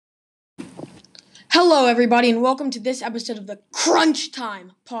Hello, everybody, and welcome to this episode of the Crunch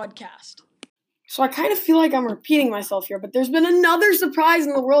Time podcast. So I kind of feel like I'm repeating myself here, but there's been another surprise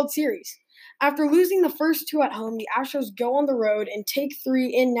in the World Series. After losing the first two at home, the Astros go on the road and take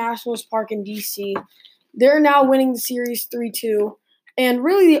three in Nationals Park in D.C. They're now winning the series 3-2, and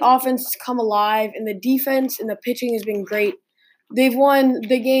really the offense has come alive, and the defense and the pitching has been great. They've won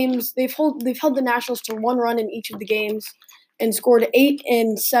the games. They've held the Nationals to one run in each of the games and scored 8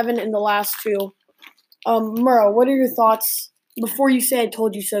 and 7 in the last two. Murrow, what are your thoughts before you say I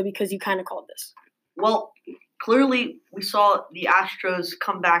told you so because you kind of called this? Well, clearly we saw the Astros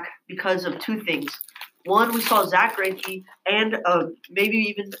come back because of two things. One, we saw Zack Greinke and maybe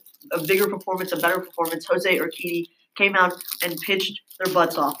even a bigger performance, a better performance, Jose Urquidy came out and pitched their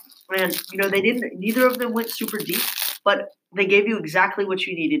butts off. And, neither of them went super deep, but they gave you exactly what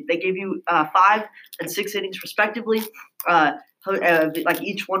you needed. They gave you 5 and 6 innings respectively. Like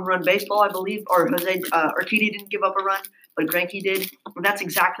each one-run baseball, I believe, or Jose Urquidy didn't give up a run, but Greinke did. And that's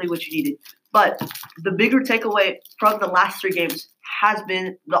exactly what you needed. But the bigger takeaway from the last 3 games has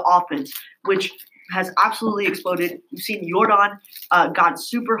been the offense, which has absolutely exploded. We've seen Jordan got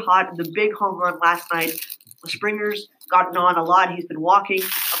super hot in the big home run last night. Springer's gotten on a lot. He's been walking.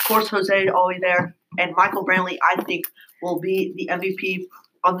 Of course, Jose always there. And Michael Brantley, I think, will be the MVP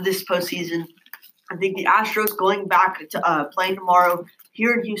of this postseason. I think the Astros going back to playing tomorrow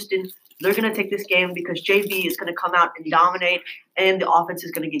here in Houston, they're going to take this game because JB is going to come out and dominate and the offense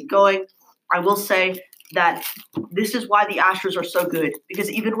is going to get going. I will say that this is why the Astros are so good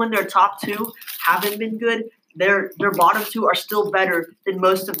because even when their top 2 haven't been good, their bottom 2 are still better than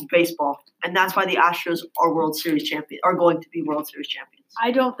most of baseball. And that's why the Astros are World Series champions, are going to be World Series champions.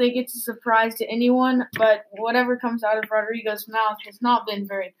 I don't think it's a surprise to anyone, but whatever comes out of Rodrigo's mouth has not been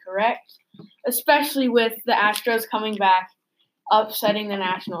very correct, especially with the Astros coming back, upsetting the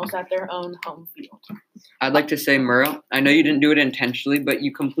Nationals at their own home field. I'd like to say, Murrow, I know you didn't do it intentionally, but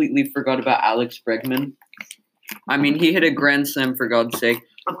you completely forgot about Alex Bregman. I mean, he hit a grand slam, for God's sake.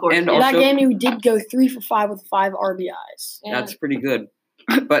 Of course. And also, that game, he did go 3 for 5 with 5 RBIs. That's pretty good.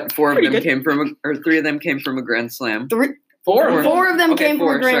 But 3 of them came from a grand slam. 4 of them came from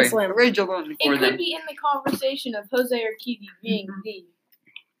a grand slam. It could be in the conversation of Jose Urquidy being the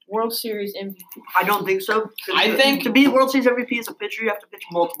World Series MVP. I don't think so. I think to be World Series MVP as a pitcher, you have to pitch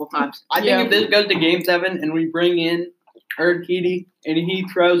multiple times. I think if this goes to Game 7 and we bring in Urquidy and he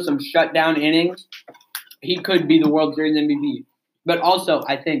throws some shutdown innings, he could be the World Series MVP. But also,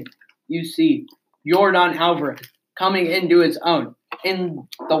 I think you see Jordan Alvarez coming into his own in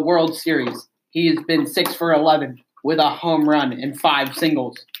the World Series. He has been 6 for 11 with a home run and 5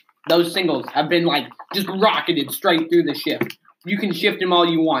 singles. Those singles have been just rocketed straight through the shift. You can shift him all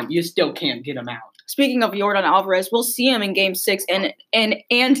you want. You still can't get him out. Speaking of Jordan Alvarez, we'll see him in Game 6 and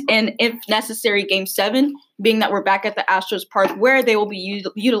if necessary, Game 7, being that we're back at the Astros Park where they will be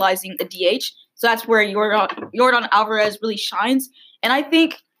utilizing a DH. So that's where Jordan Alvarez really shines. And I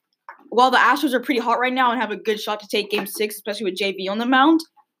think while the Astros are pretty hot right now and have a good shot to take Game 6, especially with JV on the mound,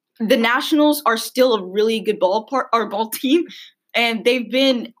 the Nationals are still a really good ball team, and they've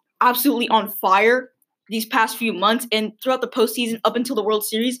been absolutely on fire these past few months. And throughout the postseason, up until the World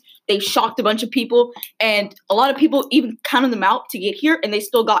Series, they shocked a bunch of people, and a lot of people even counted them out to get here, and they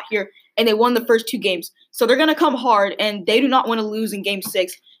still got here, and they won the first 2 games. So they're going to come hard, and they do not want to lose in Game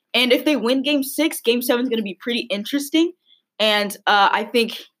 6. And if they win Game 6, Game 7 is going to be pretty interesting. And I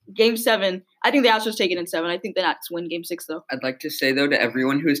think Game 7, I think the Astros take it in 7. I think the Nats win Game 6, though. I'd like to say, though, to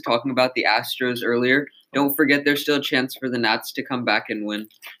everyone who was talking about the Astros earlier, don't forget there's still a chance for the Nats to come back and win.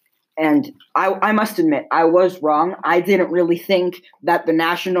 And I must admit, I was wrong. I didn't really think that the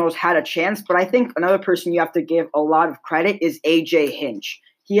Nationals had a chance, but I think another person you have to give a lot of credit is A.J. Hinch.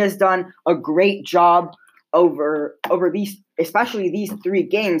 He has done a great job over these, especially these 3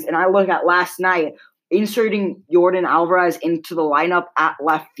 games. And I look at last night, inserting Jordan Alvarez into the lineup at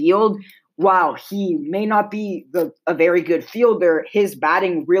left field. While he may not be a very good fielder, his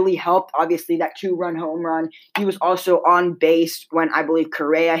batting really helped. Obviously, that 2-run home run. He was also on base when I believe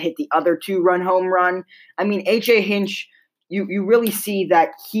Correa hit the other 2-run home run. I mean, A.J. Hinch, you really see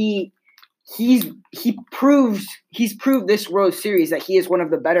that he's proved this World Series that he is one of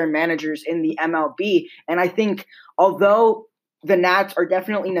the better managers in the MLB. And I think although the Nats are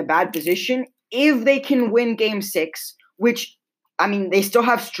definitely in a bad position, if they can win Game 6, which, I mean, they still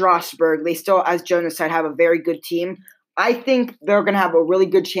have Strasburg. They still, as Jonas said, have a very good team. I think they're going to have a really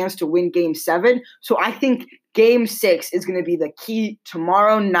good chance to win Game 7. So I think Game 6 is going to be the key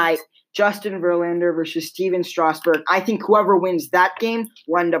tomorrow night. Justin Verlander versus Steven Strasburg. I think whoever wins that game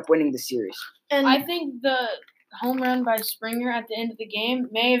will end up winning the series. And I think the home run by Springer at the end of the game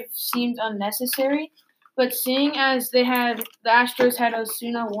may have seemed unnecessary, but seeing as the Astros had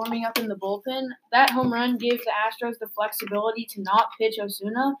Osuna warming up in the bullpen, that home run gave the Astros the flexibility to not pitch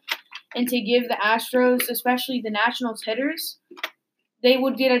Osuna and to give the Astros, especially the Nationals hitters, they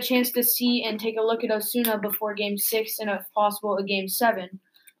would get a chance to see and take a look at Osuna before Game 6 and, if possible, a Game 7.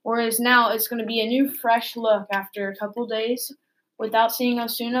 Whereas now it's going to be a new, fresh look after a couple days without seeing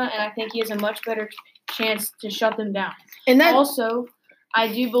Osuna, and I think he has a much better chance to shut them down. And that Also, I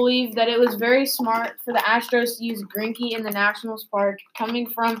do believe that it was very smart for the Astros to use Greinke in the Nationals Park, coming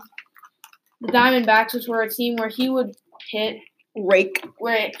from the Diamondbacks, which were a team where he would hit Rake.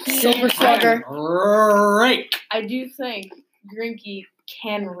 where he Silver Slugger. Rake. I do think Greinke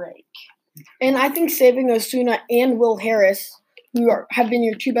can rake. And I think saving Osuna and Will Harris, who have been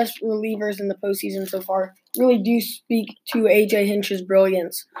your two best relievers in the postseason so far, really do speak to A.J. Hinch's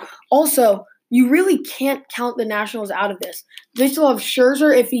brilliance. Also, you really can't count the Nationals out of this. They still have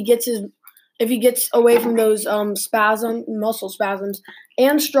Scherzer if he gets away from those muscle spasms,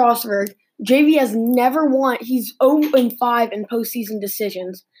 and Strasburg. JV has never won. He's 0-5 in postseason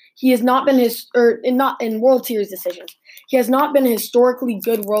decisions. He has not been not in World Series decisions. He has not been a historically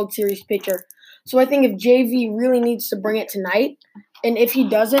good World Series pitcher. So I think if JV really needs to bring it tonight, and if he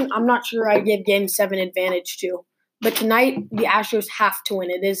doesn't, I'm not sure I give Game 7 advantage to. But tonight, the Astros have to win.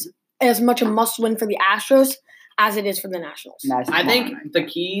 It is as much a must-win for the Astros as it is for the Nationals. Nice. I think the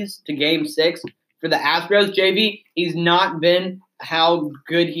keys to Game 6 for the Astros, JV, he's not been how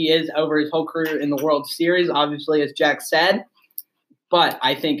good he is over his whole career in the World Series, obviously, as Jack said. But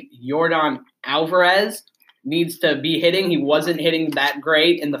I think Yordan Alvarez needs to be hitting. He wasn't hitting that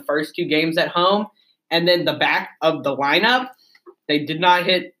great in the first two games at home. And then the back of the lineup, they did not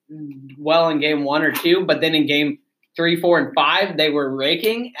hit well in Game 1 or 2, but then in Game 3, 4, and 5, they were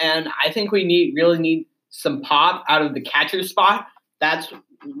raking. And I think we really need some pop out of the catcher spot. That's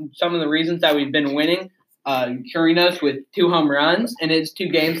some of the reasons that we've been winning. Chirinos with 2 home runs in his 2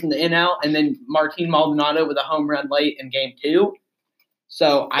 games in the NL, and then Martin Maldonado with a home run late in Game 2.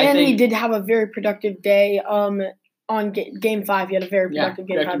 So I think he did have a very productive day on Game 5. He had a very productive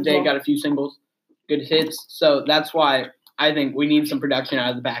Game 5 as well. Got a few singles, good hits. So that's why I think we need some production out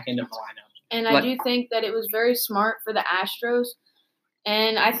of the back end of the lineup. And I do think that it was very smart for the Astros.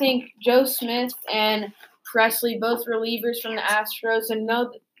 And I think Joe Smith and Presley, both relievers from the Astros, and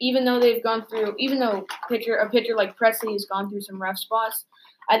even though a pitcher like Presley has gone through some rough spots,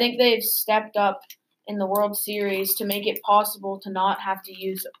 I think they've stepped up in the World Series to make it possible to not have to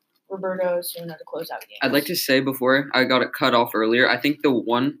use Roberto Osuna to close out games. I'd like to say before I got it cut off earlier, I think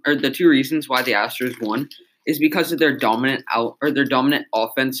the 2 reasons why the Astros won is because of their dominant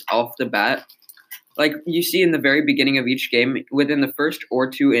offense off the bat. Like you see in the very beginning of each game, within the first or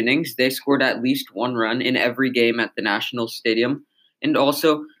 2 innings, they scored at least 1 run in every game at the National Stadium. And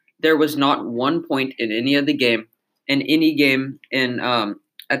also, there was not 1 point in any game in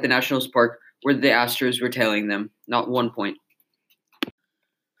at the Nationals Park where the Astros were tailing them. Not 1 point.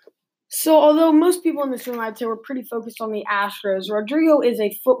 So, although most people in this room, I'd say, were pretty focused on the Astros, Rodrigo is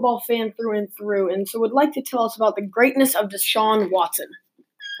a football fan through and through, and so would like to tell us about the greatness of Deshaun Watson.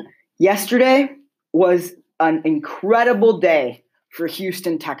 Yesterday was an incredible day for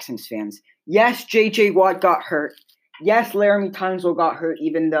Houston Texans fans. Yes, J.J. Watt got hurt. Yes, Laramie Tunsil got hurt,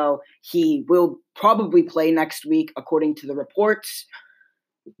 even though he will probably play next week, according to the reports.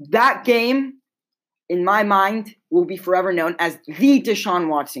 That game, in my mind, will be forever known as the Deshaun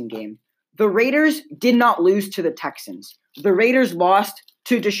Watson game. The Raiders did not lose to the Texans. The Raiders lost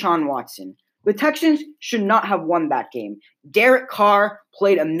to Deshaun Watson. The Texans should not have won that game. Derek Carr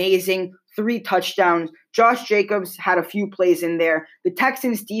played amazing, 3 touchdowns. Josh Jacobs had a few plays in there. The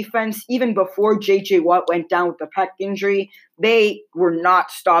Texans defense, even before J.J. Watt went down with the pec injury, they were not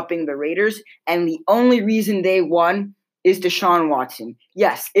stopping the Raiders. And the only reason they won is Deshaun Watson.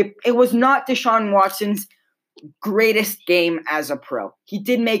 Yes, it was not Deshaun Watson's greatest game as a pro. He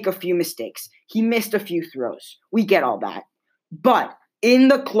did make a few mistakes. He missed a few throws. We get all that. But in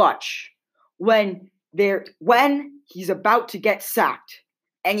the clutch, when he's about to get sacked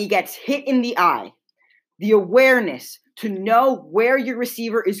and he gets hit in the eye, the awareness to know where your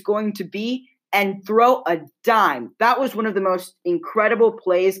receiver is going to be and throw a dime, that was one of the most incredible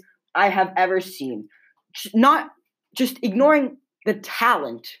plays I have ever seen. Not just ignoring the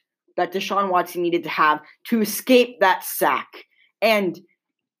talent that Deshaun Watson needed to have to escape that sack and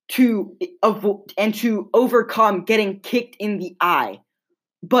to overcome getting kicked in the eye.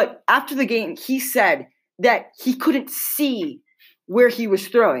 But after the game, he said that he couldn't see where he was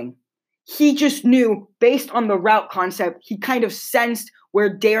throwing. he just knew, based on the route concept, he kind of sensed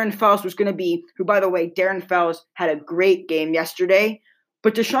where Darren Fells was going to be, who, by the way, Darren Fells had a great game yesterday.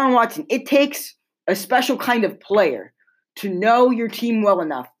 But Deshaun Watson, it takes a special kind of player to know your team well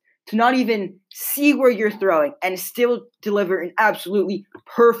enough to not even see where you're throwing and still deliver an absolutely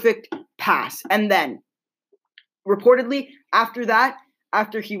perfect pass. And then, reportedly, after that,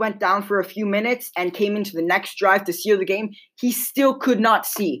 after he went down for a few minutes and came into the next drive to seal the game, he still could not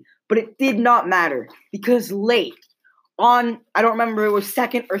see. But it did not matter because late on, I don't remember, it was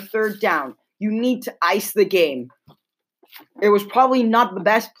second or third down, you need to ice the game. It was probably not the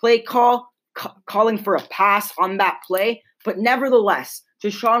best play calling for a pass on that play, but nevertheless,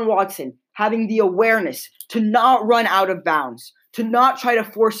 Deshaun Watson having the awareness to not run out of bounds, to not try to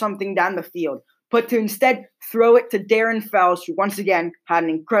force something down the field, but to instead throw it to Darren Fells, who once again had an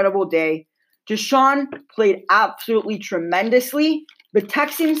incredible day. Deshaun played absolutely tremendously. The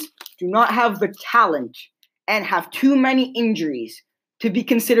Texans do not have the talent and have too many injuries to be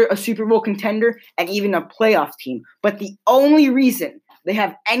considered a Super Bowl contender and even a playoff team. But the only reason they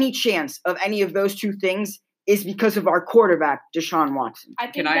have any chance of any of those two things is because of our quarterback, Deshaun Watson. I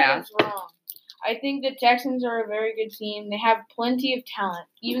think Can I that ask? is wrong. I think the Texans are a very good team. They have plenty of talent.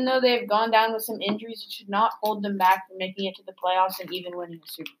 Even though they have gone down with some injuries, it should not hold them back from making it to the playoffs and even winning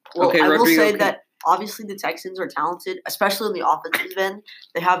a Super Bowl. Well, Okay, I will Rodrigo, say that obviously the Texans are talented, especially in the offensive end.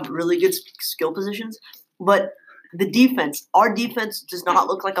 They have really good skill positions, but the defense, our defense does not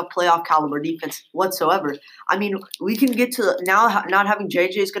look like a playoff caliber defense whatsoever. I mean, we can get to now not having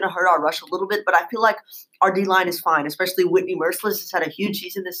JJ is going to hurt our rush a little bit, but I feel like our D-line is fine, especially Whitney Merciless has had a huge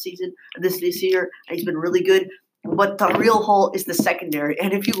season this year, and he's been really good. But the real hole is the secondary.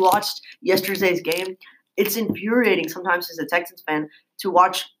 And if you watched yesterday's game, it's infuriating sometimes as a Texans fan to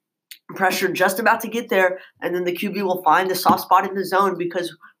watch pressure just about to get there, and then the QB will find the soft spot in the zone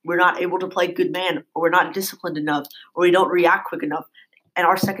because we're not able to play good man, or we're not disciplined enough, or we don't react quick enough. And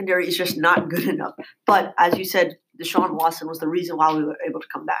our secondary is just not good enough. But as you said, Deshaun Watson was the reason why we were able to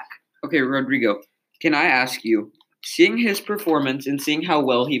come back. Okay, Rodrigo, can I ask you, seeing his performance and seeing how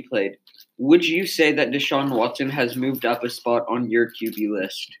well he played, would you say that Deshaun Watson has moved up a spot on your QB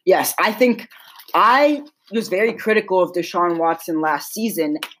list? Yes, I think I was very critical of Deshaun Watson last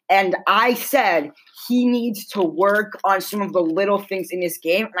season, and I said he needs to work on some of the little things in his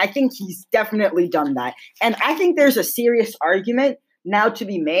game, and I think he's definitely done that. And I think there's a serious argument now to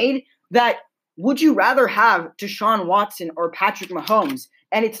be made that would you rather have Deshaun Watson or Patrick Mahomes?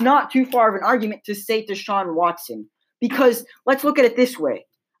 And it's not too far of an argument to say Deshaun Watson, because let's look at it this way.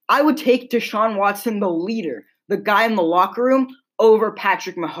 I would take Deshaun Watson, the leader, the guy in the locker room, over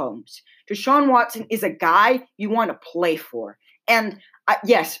Patrick Mahomes. Deshaun Watson is a guy you want to play for. And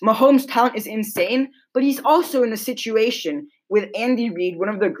yes, Mahomes' talent is insane, but he's also in a situation with Andy Reid, one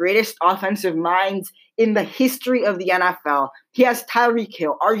of the greatest offensive minds in the history of the NFL. He has Tyreek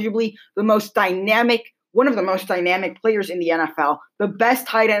Hill, arguably one of the most dynamic players in the NFL, the best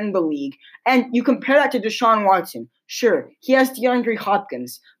tight end in the league. And you compare that to Deshaun Watson. Sure, he has DeAndre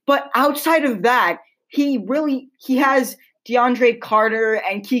Hopkins, but outside of that, he has DeAndre Carter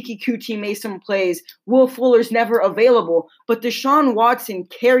and Kiki Kuti made some plays. Will Fuller's never available, but Deshaun Watson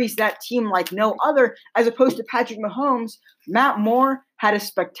carries that team like no other, as opposed to Patrick Mahomes. Matt Moore had a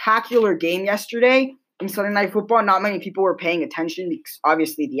spectacular game yesterday in Sunday Night Football. Not many people were paying attention because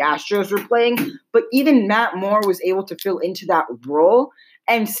obviously the Astros were playing, but even Matt Moore was able to fill into that role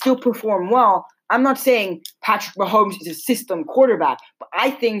and still perform well. I'm not saying Patrick Mahomes is a system quarterback, but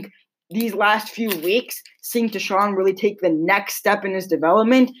I think these last few weeks, seeing Deshaun really take the next step in his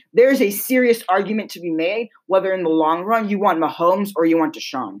development, there's a serious argument to be made whether in the long run you want Mahomes or you want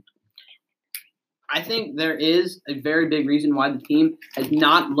Deshaun. I think there is a very big reason why the team has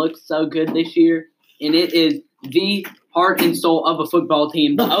not looked so good this year, and it is the heart and soul of a football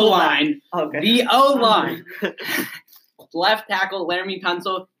team, the O-line. Okay. The O-line. Left tackle Laramie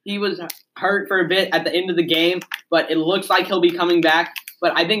Tunsil, he was hurt for a bit at the end of the game, but it looks like he'll be coming back.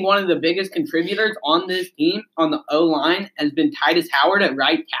 But I think one of the biggest contributors on this team, on the O-line, has been Titus Howard at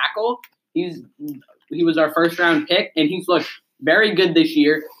right tackle. He was our first-round pick, and he's looked very good this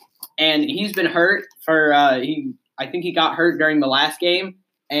year. And he's been hurt for I think he got hurt during the last game,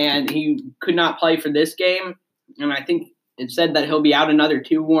 and he could not play for this game. And I think it said that he'll be out another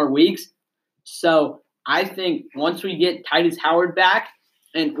 2 more weeks. So I think once we get Titus Howard back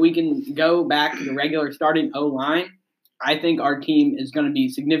and we can go back to the regular starting O-line, I think our team is going to be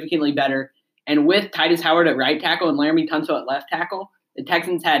significantly better. And with Titus Howard at right tackle and Laramie Tunsil at left tackle, the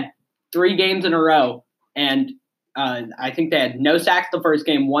Texans had 3 games in a row. And I think they had no sacks the first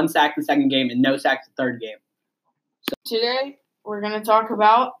game, 1 sack the second game, and no sacks the third game. Today, we're going to talk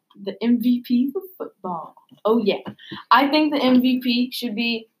about the MVP of football. Oh, yeah. I think the MVP should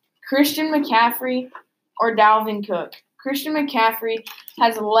be Christian McCaffrey or Dalvin Cook. Christian McCaffrey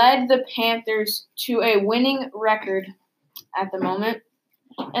has led the Panthers to a winning record at the moment.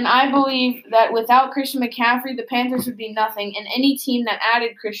 And I believe that without Christian McCaffrey, the Panthers would be nothing. And any team that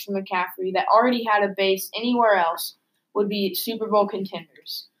added Christian McCaffrey that already had a base anywhere else would be Super Bowl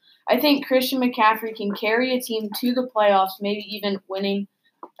contenders. I think Christian McCaffrey can carry a team to the playoffs, maybe even winning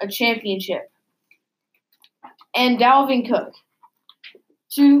a championship. And Dalvin Cook.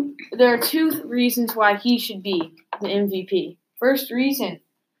 There are two reasons why he should be the MVP. First reason,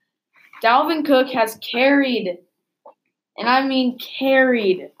 Dalvin Cook has carried, and I mean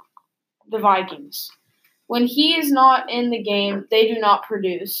carried, the Vikings. When he is not in the game, they do not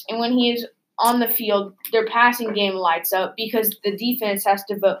produce. And when he is on the field, their passing game lights up because the defense has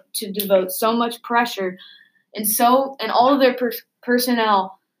to devote so much pressure and all of their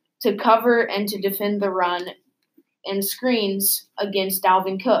personnel to cover and to defend the run and screens against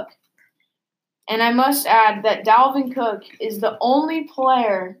Dalvin Cook. And I must add that Dalvin Cook is the only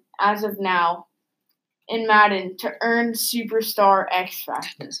player as of now in Madden to earn Superstar X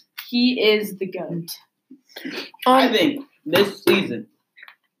Factor. He is the GOAT. I think this season,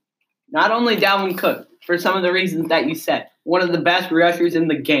 not only Dalvin Cook, for some of the reasons that you said, one of the best rushers in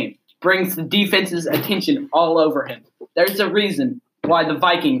the game, brings the defense's attention all over him. There's a reason why the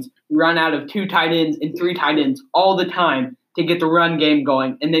Vikings run out of 2 tight ends and 3 tight ends all the time to get the run game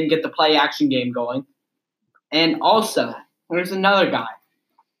going and then get the play action game going. And also, there's another guy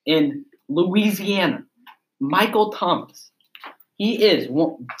in Louisiana, Michael Thomas. He is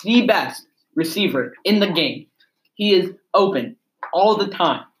the best receiver in the game. He is open all the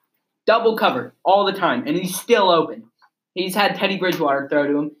time, double covered all the time, and he's still open. He's had Teddy Bridgewater throw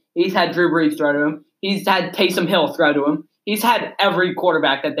to him. He's had Drew Brees throw to him. He's had Taysom Hill throw to him. He's had every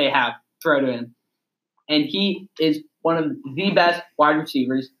quarterback that they have throw to him. And he is one of the best wide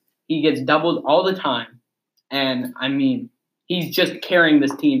receivers. He gets doubled all the time. And, I mean, he's just carrying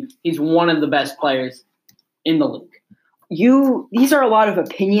this team. He's one of the best players in the league. These are a lot of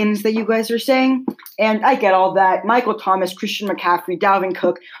opinions that you guys are saying, and I get all that. Michael Thomas, Christian McCaffrey, Dalvin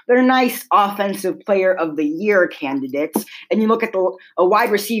Cook, they're nice offensive player of the year candidates. And you look at a wide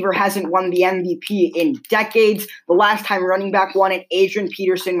receiver hasn't won the MVP in decades. The last time running back won it, Adrian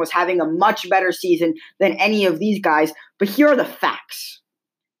Peterson was having a much better season than any of these guys. But here are the facts,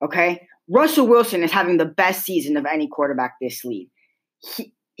 okay? Russell Wilson is having the best season of any quarterback this league.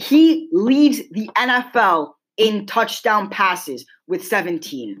 He leads the NFL in touchdown passes with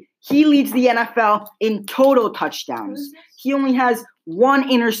 17. He leads the NFL in total touchdowns. He only has 1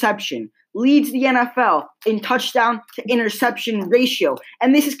 interception. Leads the NFL in touchdown to interception ratio.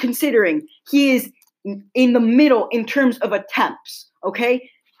 And this is considering he is in the middle in terms of attempts, okay?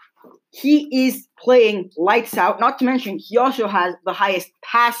 He is playing lights out. Not to mention, he also has the highest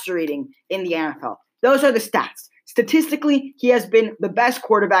passer rating in the NFL. Those are the stats. Statistically, he has been the best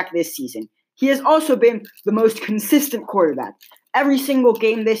quarterback this season. He has also been the most consistent quarterback. Every single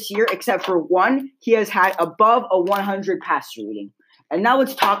game this year, except for one, he has had above a 100 passer rating. And now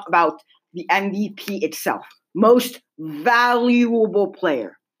let's talk about the MVP itself. Most valuable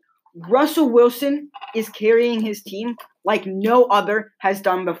player. Russell Wilson is carrying his team like no other has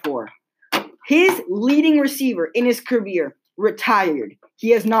done before. His leading receiver in his career retired. He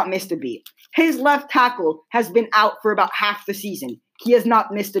has not missed a beat. His left tackle has been out for about half the season. He has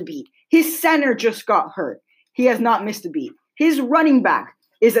not missed a beat. His center just got hurt. He has not missed a beat. His running back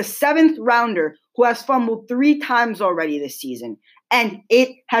is a 7th rounder who has fumbled 3 times already this season, and it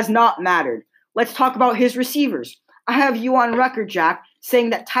has not mattered. Let's talk about his receivers. I have you on record, Jack,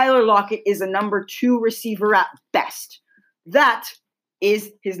 saying that Tyler Lockett is a number 2 receiver at best. That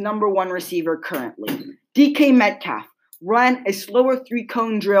is his number 1 receiver currently. DK Metcalf ran a slower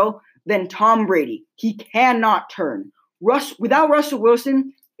 3-cone drill than Tom Brady. He cannot turn. Without Russell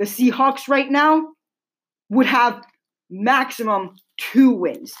Wilson, the Seahawks right now would have maximum 2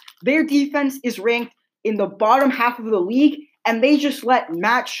 wins. Their defense is ranked in the bottom half of the league, and they just let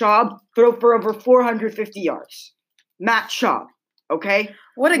Matt Schaub throw for over 450 yards. Matt Schaub, okay?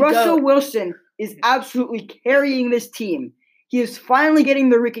 What a Russell goat. Wilson is absolutely carrying this team. He is finally getting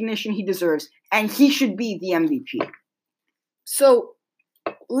the recognition he deserves, and he should be the MVP. So,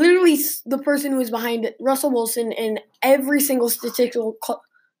 literally, the person who is behind Russell Wilson in every single statistical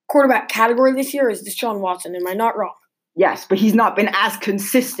quarterback category this year is Deshaun Watson. Am I not wrong? Yes, but he's not been as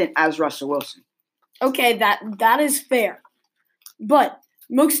consistent as Russell Wilson. Okay, that is fair. But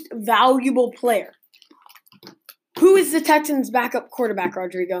most valuable player. Who is the Texans' backup quarterback,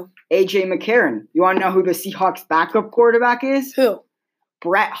 Rodrigo? A.J. McCarron. You want to know who the Seahawks' backup quarterback is? Who?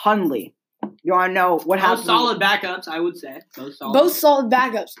 Brett Hundley. You want to know what Both happened? solid backups, I would say. Both solid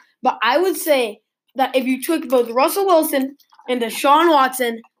backups. But I would say that if you took both Russell Wilson and Deshaun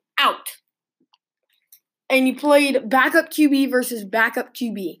Watson out, and you played backup QB versus backup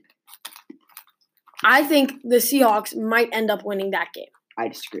QB, I think the Seahawks might end up winning that game. I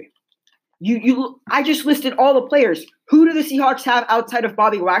disagree. I just listed all the players. Who do the Seahawks have outside of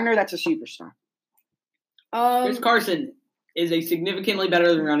Bobby Wagner that's a superstar? Chris Carson is a significantly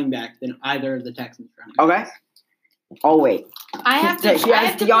better running back than either of the Texans running backs. Okay. Oh, wait. I have to. He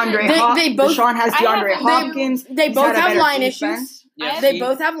has DeAndre Hopkins. Deshaun has DeAndre Hopkins. They He's both had a have better line defense. issues. Yes. They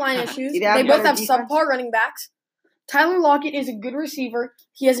both have line issues. They They have both better have defense. subpar running backs. Tyler Lockett is a good receiver.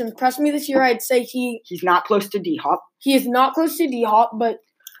 He has impressed me this year. I'd say He's not close to D-Hop. he is not close to D-Hop, but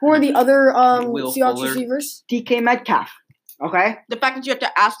who are the other Will Seahawks Fuller. receivers? DK Metcalf. Okay? The fact that you have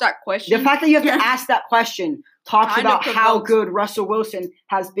to ask that question. The fact that you have to ask that question talks Kind of about how provokes. good Russell Wilson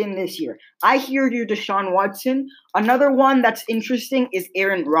has been this year. I hear you, Deshaun Watson. Another one that's interesting is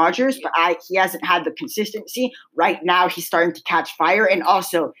Aaron Rodgers, but he hasn't had the consistency. Right now, he's starting to catch fire, and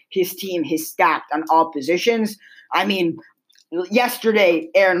also his team is stacked on all positions. I mean, yesterday,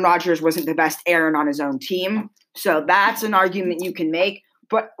 Aaron Rodgers wasn't the best Aaron on his own team, so that's an argument you can make.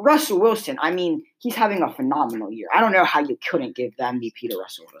 But Russell Wilson, I mean, he's having a phenomenal year. I don't know how you couldn't give the MVP to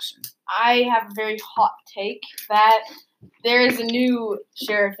Russell Wilson. I have a very hot take that there is a new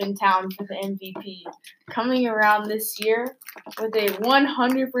sheriff in town for the MVP coming around this year with a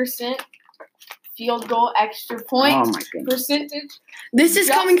 100% field goal extra point Oh, my goodness. percentage. This is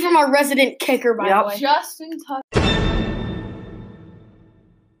coming from our resident kicker, by Yep. the way. Justin Tucker.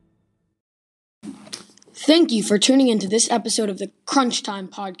 Thank you for tuning into this episode of the Crunch Time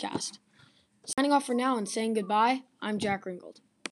Podcast. Signing off for now and saying goodbye, I'm Jack Ringgold.